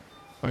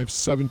 I have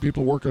 7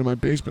 people working in my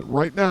basement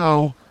right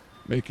now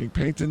making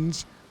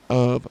paintings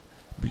of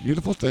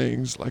beautiful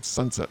things like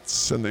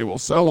sunsets. And they will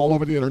sell all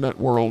over the internet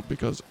world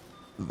because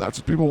that's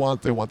what people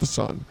want. They want the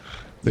sun.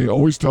 They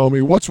always tell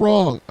me, what's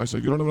wrong? I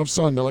said, you don't have enough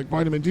sun. They're like,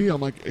 vitamin D.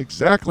 I'm like,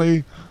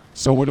 exactly.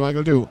 So what am I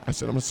going to do? I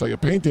said, I'm going to sell you a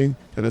painting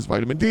that has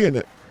vitamin D in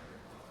it.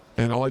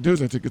 And all I do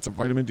is I take get some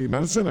vitamin D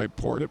medicine. I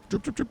pour it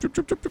drip, drip, drip, drip,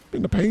 drip, drip, drip,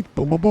 in the paint.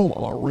 Boom, boom, boom.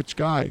 I'm a rich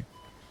guy.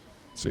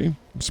 See?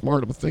 I'm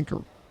smart. I'm a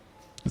thinker.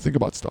 I think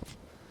about stuff.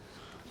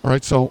 All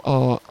right, so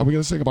are we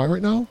going to say goodbye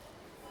right now?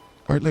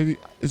 All right, lady,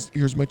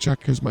 here's my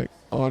check. Here's my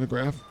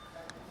autograph.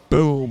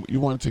 Boom. You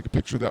want to take a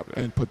picture of that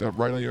and put that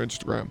right on your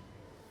Instagram.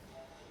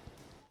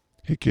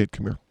 Hey, kid,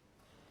 come here.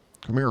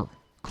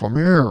 Come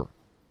here.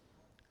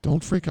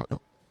 Don't freak out.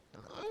 No.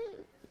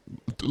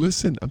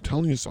 Listen, I'm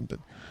telling you something.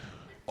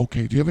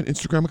 Okay, do you have an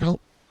Instagram account?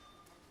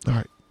 All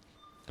right.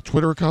 A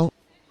Twitter account?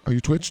 Are you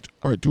Twitched?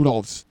 All right, do it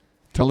all.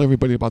 Tell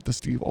everybody about the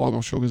Steve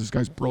Augo Show because this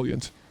guy's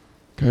brilliant.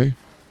 Okay?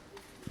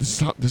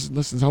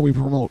 This is how we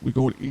promote. We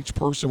go to each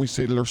person, we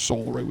say to their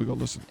soul, right? We go,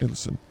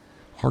 listen,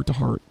 heart to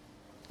heart,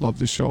 love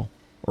this show,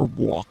 or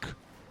walk.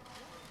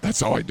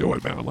 That's how I do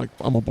it, man.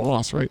 I'm a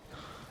boss, right?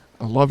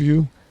 I love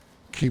you.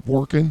 Keep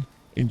working.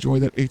 Enjoy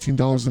that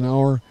 $18 an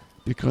hour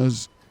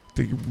because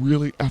they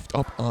really effed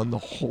up on the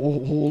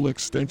whole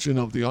extension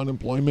of the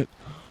unemployment,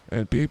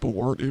 and people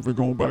weren't even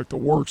going back to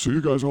work. So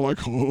you guys are like,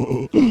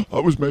 oh, I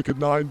was making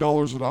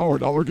 $9 an hour.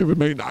 Now they're giving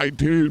me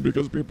 $19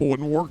 because people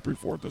wouldn't work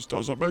before. This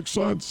doesn't make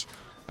sense.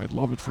 I'd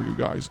love it for you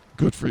guys.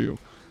 Good for you.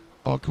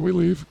 Can we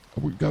leave?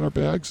 We got our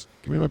bags?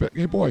 Give me my bag.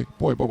 Hey, boy,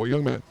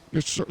 young man.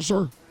 Yes,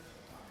 sir.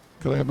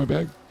 Can I have my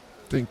bag?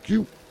 Thank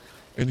you.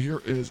 And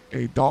here is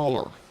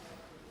 $1.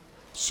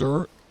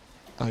 Sir,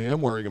 I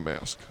am wearing a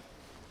mask.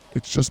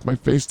 It's just my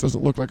face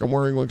doesn't look like I'm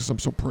wearing one because I'm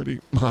so pretty.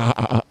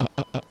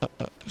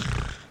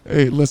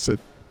 Hey, listen.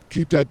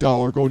 Keep that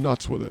dollar. Go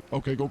nuts with it.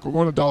 Okay, go to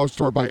the dollar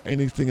store. Buy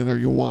anything in there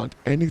you want.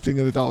 Anything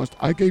in the dollar store.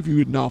 I gave you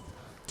enough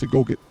to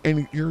go get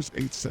any. Here's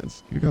 8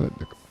 cents. You got a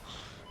nickel.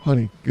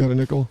 Honey, you got a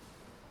nickel?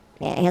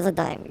 Yeah, here's a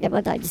dime. Give him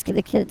a dime. Just give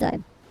the kid a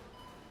dime.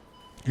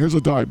 Here's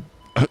a dime.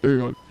 There you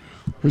go.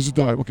 Here's a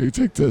dime. Okay, you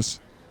take this.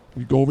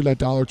 You go over that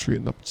Dollar Tree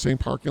in the same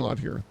parking lot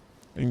here,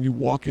 and you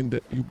walk in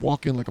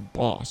like a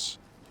boss.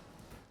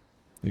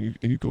 And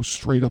you go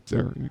straight up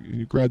there, and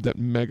you grab that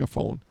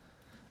megaphone,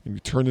 and you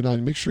turn it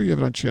on. Make sure you have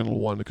it on channel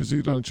 1, because if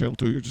you do it on channel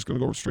 2, you're just going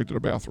to go straight to the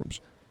bathrooms.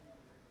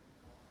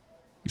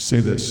 You say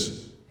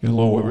this: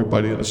 "Hello,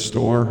 everybody in the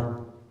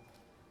store.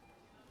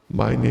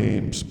 My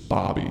name's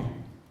Bobby,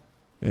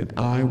 and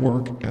I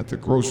work at the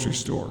grocery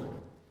store,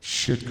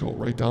 ShitCo,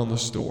 right down the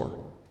store,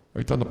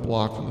 right down the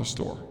block from the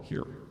store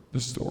here,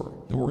 this store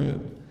that we're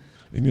in.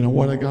 And you know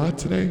what I got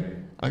today?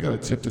 I got a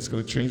tip that's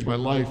going to change my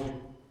life.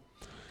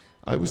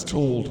 I was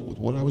told with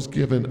what I was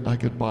given, I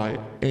could buy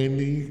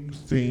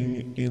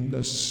anything in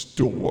the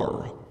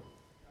store.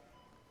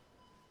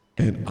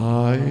 And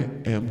I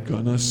am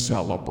going to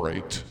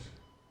celebrate."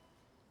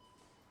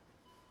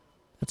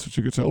 That's what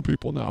you could tell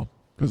people now,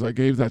 because I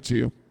gave that to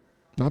you.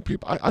 Not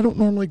people. I don't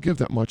normally give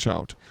that much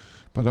out,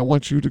 but I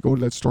want you to go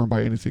to that store and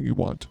buy anything you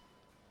want.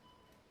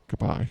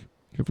 Goodbye.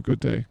 You have a good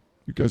day.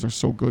 You guys are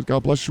so good.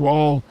 God bless you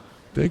all.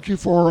 Thank you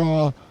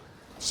for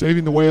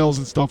saving the whales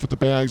and stuff with the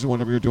bags and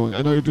whatever you're doing.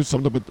 I know you're doing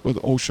something with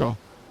OSHA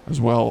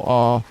as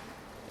well.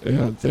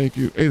 And thank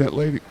you. Hey, that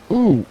lady.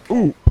 Ooh,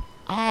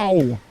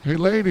 ow. Hey,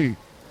 lady.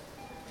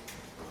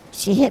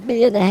 She hit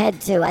me in the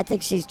head, too. I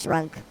think she's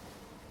drunk.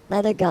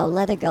 Let her go.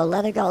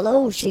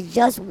 Oh, she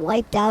just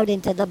wiped out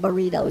into the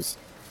burritos.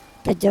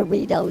 The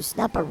Doritos,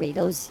 not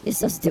burritos. You're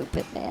so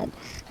stupid, man.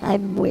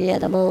 I'm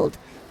weird. I'm old.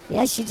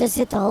 Yeah, she just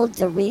hit the whole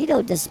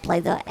Dorito display.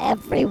 They're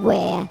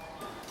everywhere.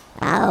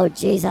 Oh,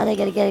 jeez. How are they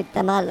going to get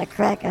them out of the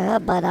crack of her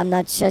butt? I'm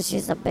not sure.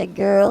 She's a big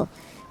girl.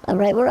 All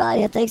right, we're out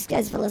here. Thanks,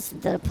 guys, for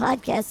listening to the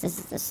podcast. This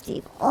is the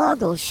Steve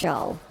Ogle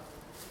Show.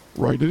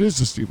 Right, it is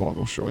the Steve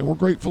Ogle Show. And we're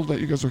grateful that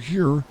you guys are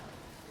here.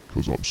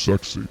 Because I'm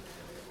sexy.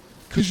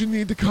 Because you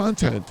need the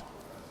content.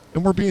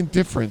 And we're being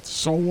different.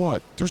 So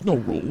what? There's no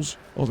rules.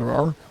 Oh, there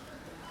are?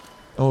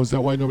 Oh, is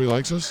that why nobody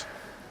likes us?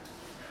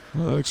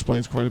 Well, that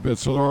explains quite a bit.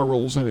 So there are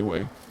rules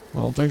anyway.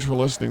 Well, thanks for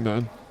listening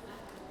then.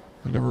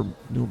 I never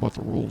knew about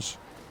the rules.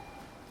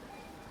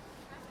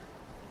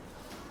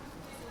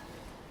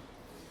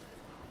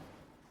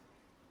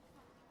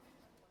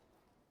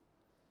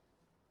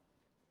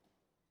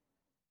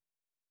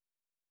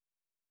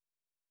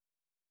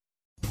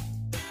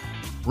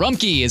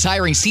 Rumpke is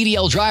hiring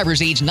CDL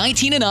drivers age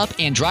 19 and up,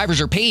 and drivers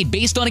are paid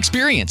based on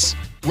experience.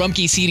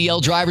 Rumpke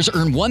CDL drivers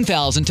earn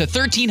 $1,000 to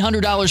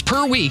 $1,300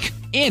 per week,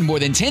 and more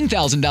than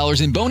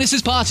 $10,000 in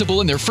bonuses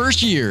possible in their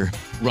first year.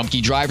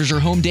 Rumpke drivers are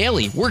home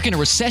daily, work in a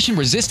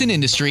recession-resistant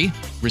industry,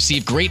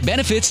 receive great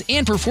benefits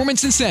and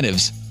performance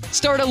incentives.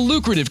 Start a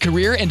lucrative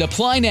career and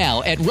apply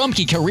now at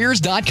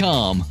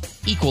rumpkecareers.com.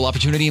 Equal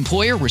opportunity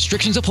employer.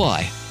 Restrictions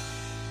apply.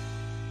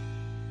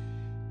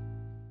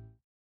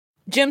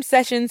 Gym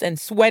sessions and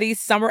sweaty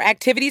summer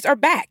activities are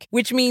back,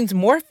 which means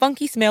more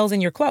funky smells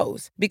in your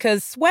clothes,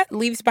 because sweat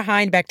leaves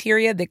behind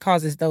bacteria that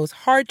causes those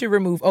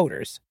hard-to-remove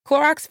odors.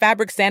 Clorox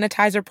fabric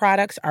sanitizer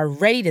products are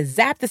ready to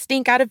zap the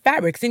stink out of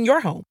fabrics in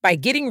your home by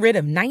getting rid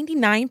of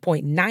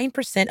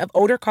 99.9% of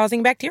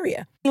odor-causing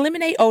bacteria.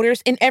 Eliminate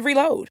odors in every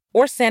load,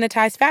 or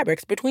sanitize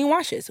fabrics between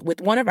washes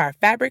with one of our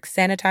fabric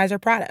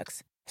sanitizer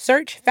products.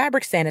 Search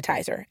fabric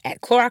sanitizer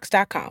at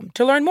Clorox.com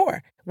to learn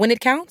more. When it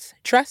counts,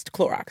 trust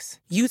Clorox.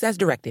 Use as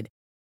directed.